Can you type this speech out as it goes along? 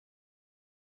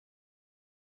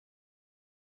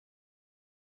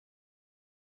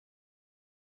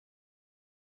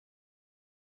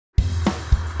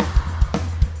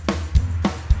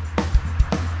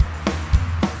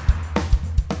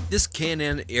This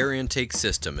K&N air intake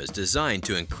system is designed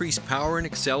to increase power and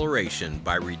acceleration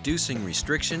by reducing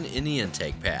restriction in the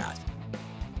intake path.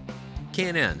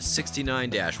 K&N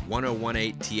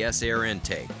 69-1018 TS air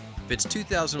intake fits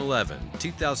 2011,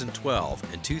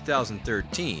 2012, and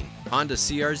 2013 Honda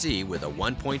CRZ with a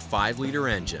 1.5-liter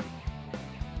engine.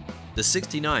 The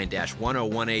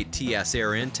 69-1018 TS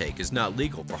air intake is not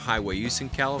legal for highway use in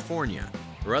California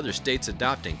or other states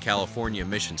adopting California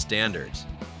emission standards.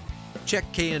 Check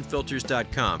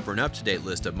knfilters.com for an up-to-date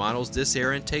list of models this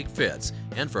air intake fits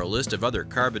and for a list of other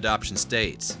CARB adoption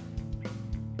states.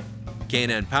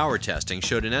 K&N power testing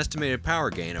showed an estimated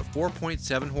power gain of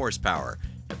 4.7 horsepower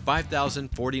at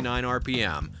 5,049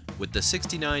 RPM with the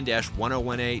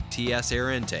 69-1018 TS air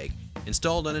intake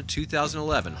installed on a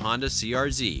 2011 Honda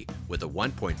CRZ with a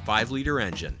 1.5-liter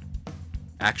engine.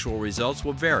 Actual results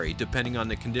will vary depending on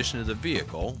the condition of the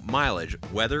vehicle, mileage,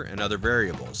 weather, and other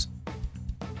variables.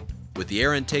 With the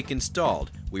air intake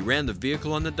installed, we ran the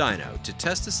vehicle on the dyno to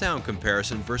test the sound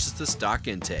comparison versus the stock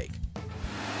intake.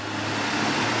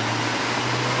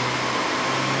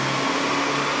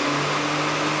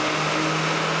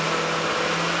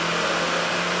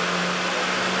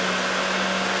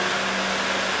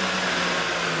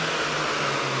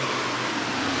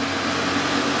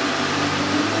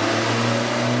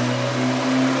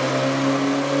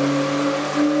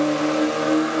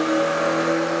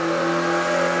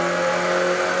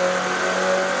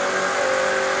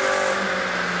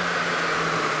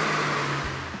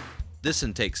 This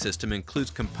intake system includes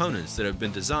components that have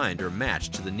been designed or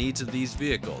matched to the needs of these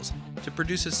vehicles to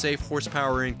produce a safe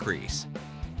horsepower increase.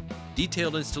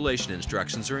 Detailed installation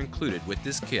instructions are included with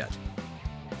this kit.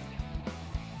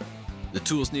 The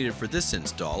tools needed for this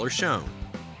install are shown.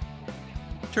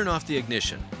 Turn off the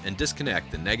ignition and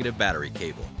disconnect the negative battery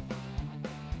cable.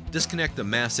 Disconnect the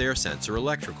mass air sensor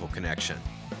electrical connection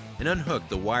and unhook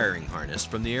the wiring harness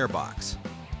from the airbox.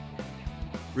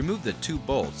 Remove the two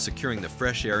bolts securing the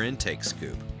fresh air intake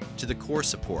scoop to the core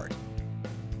support.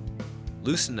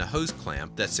 Loosen the hose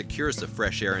clamp that secures the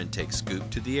fresh air intake scoop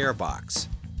to the airbox.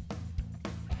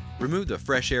 Remove the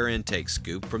fresh air intake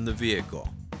scoop from the vehicle.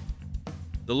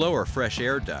 The lower fresh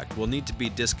air duct will need to be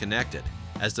disconnected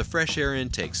as the fresh air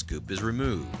intake scoop is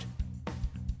removed.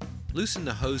 Loosen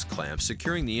the hose clamp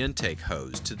securing the intake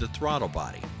hose to the throttle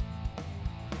body.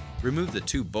 Remove the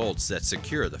two bolts that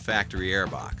secure the factory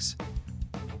airbox.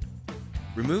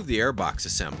 Remove the airbox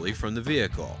assembly from the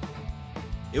vehicle.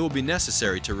 It will be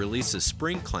necessary to release the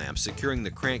spring clamp securing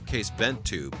the crankcase vent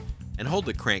tube and hold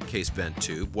the crankcase vent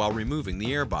tube while removing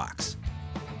the airbox.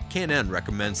 K&N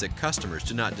recommends that customers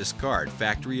do not discard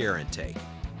factory air intake.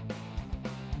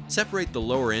 Separate the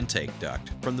lower intake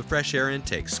duct from the fresh air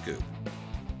intake scoop.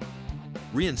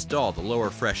 Reinstall the lower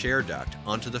fresh air duct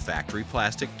onto the factory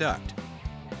plastic duct.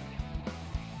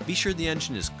 Be sure the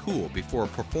engine is cool before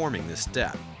performing this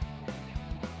step.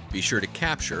 Be sure to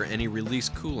capture any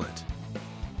released coolant.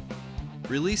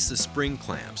 Release the spring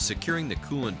clamps securing the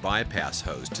coolant bypass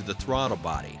hose to the throttle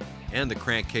body and the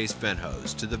crankcase vent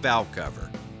hose to the valve cover.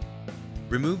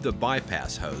 Remove the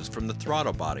bypass hose from the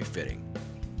throttle body fitting,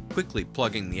 quickly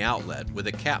plugging the outlet with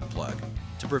a cap plug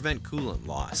to prevent coolant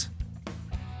loss.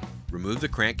 Remove the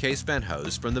crankcase vent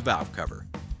hose from the valve cover.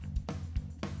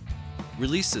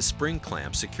 Release the spring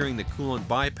clamp securing the coolant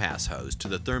bypass hose to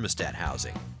the thermostat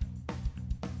housing.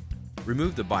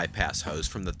 Remove the bypass hose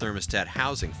from the thermostat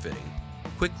housing fitting,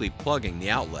 quickly plugging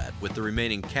the outlet with the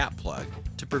remaining cap plug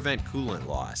to prevent coolant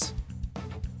loss.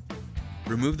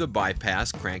 Remove the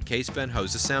bypass crankcase vent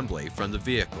hose assembly from the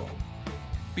vehicle.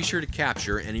 Be sure to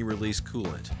capture any released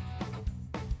coolant.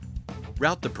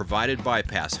 Route the provided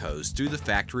bypass hose through the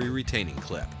factory retaining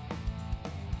clip.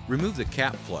 Remove the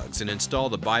cap plugs and install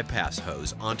the bypass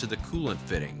hose onto the coolant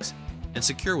fittings and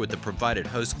secure with the provided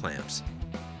hose clamps.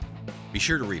 Be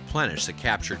sure to replenish the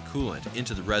captured coolant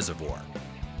into the reservoir.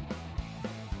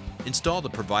 Install the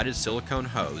provided silicone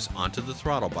hose onto the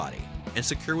throttle body and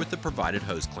secure with the provided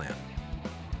hose clamp.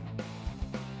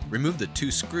 Remove the two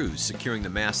screws securing the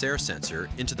mass air sensor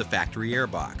into the factory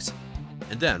airbox,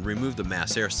 and then remove the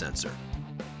mass air sensor.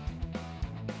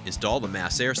 Install the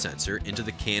mass air sensor into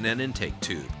the K&N intake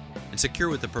tube and secure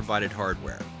with the provided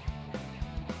hardware.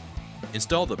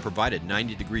 Install the provided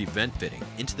 90-degree vent fitting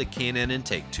into the K&N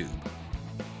intake tube.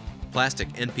 Plastic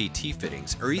NPT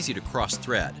fittings are easy to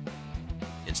cross-thread.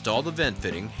 Install the vent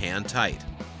fitting hand tight.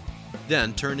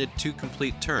 Then turn it 2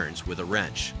 complete turns with a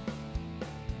wrench.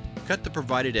 Cut the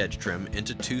provided edge trim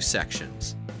into 2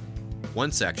 sections.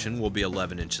 One section will be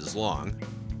 11 inches long.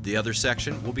 The other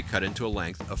section will be cut into a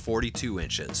length of 42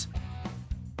 inches.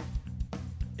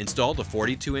 Install the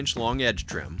 42-inch long edge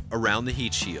trim around the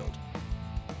heat shield.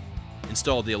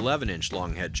 Install the 11-inch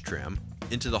long hedge trim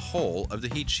into the hole of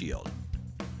the heat shield.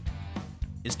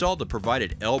 Install the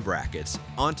provided L brackets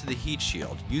onto the heat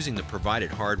shield using the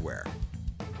provided hardware.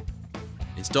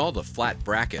 Install the flat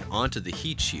bracket onto the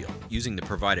heat shield using the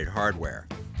provided hardware.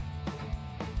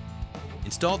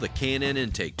 Install the K&N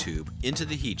intake tube into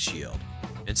the heat shield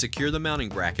and secure the mounting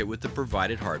bracket with the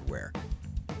provided hardware.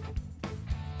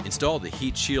 Install the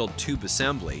heat shield tube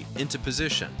assembly into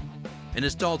position and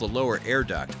install the lower air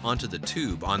duct onto the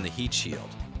tube on the heat shield.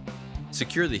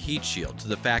 Secure the heat shield to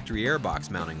the factory airbox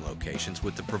mounting locations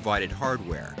with the provided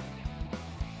hardware.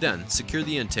 Then secure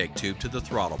the intake tube to the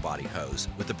throttle body hose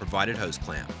with the provided hose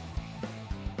clamp.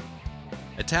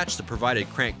 Attach the provided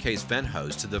crankcase vent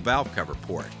hose to the valve cover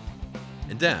port,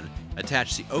 and then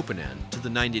attach the open end to the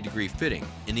 90-degree fitting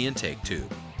in the intake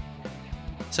tube.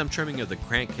 Some trimming of the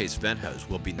crankcase vent hose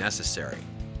will be necessary.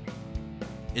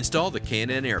 Install the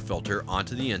K&N air filter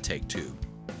onto the intake tube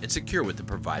and secure with the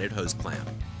provided hose clamp.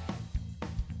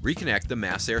 Reconnect the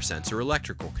mass air sensor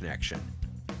electrical connection.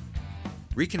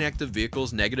 Reconnect the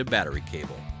vehicle's negative battery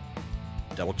cable.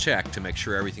 Double check to make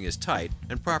sure everything is tight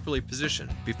and properly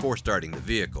positioned before starting the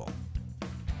vehicle.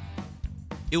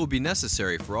 It will be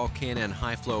necessary for all K&N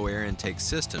high-flow air intake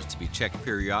systems to be checked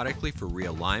periodically for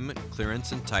realignment,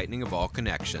 clearance, and tightening of all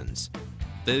connections.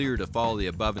 Failure to follow the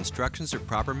above instructions or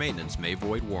proper maintenance may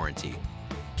void warranty.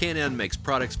 K&N makes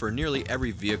products for nearly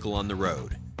every vehicle on the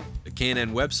road. The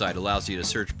K&N website allows you to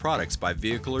search products by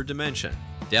vehicle or dimension,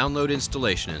 download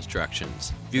installation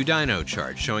instructions, view dyno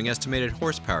charts showing estimated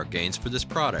horsepower gains for this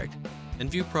product, and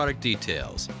view product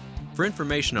details. For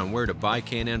information on where to buy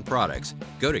K&N products,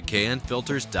 go to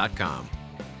knfilters.com.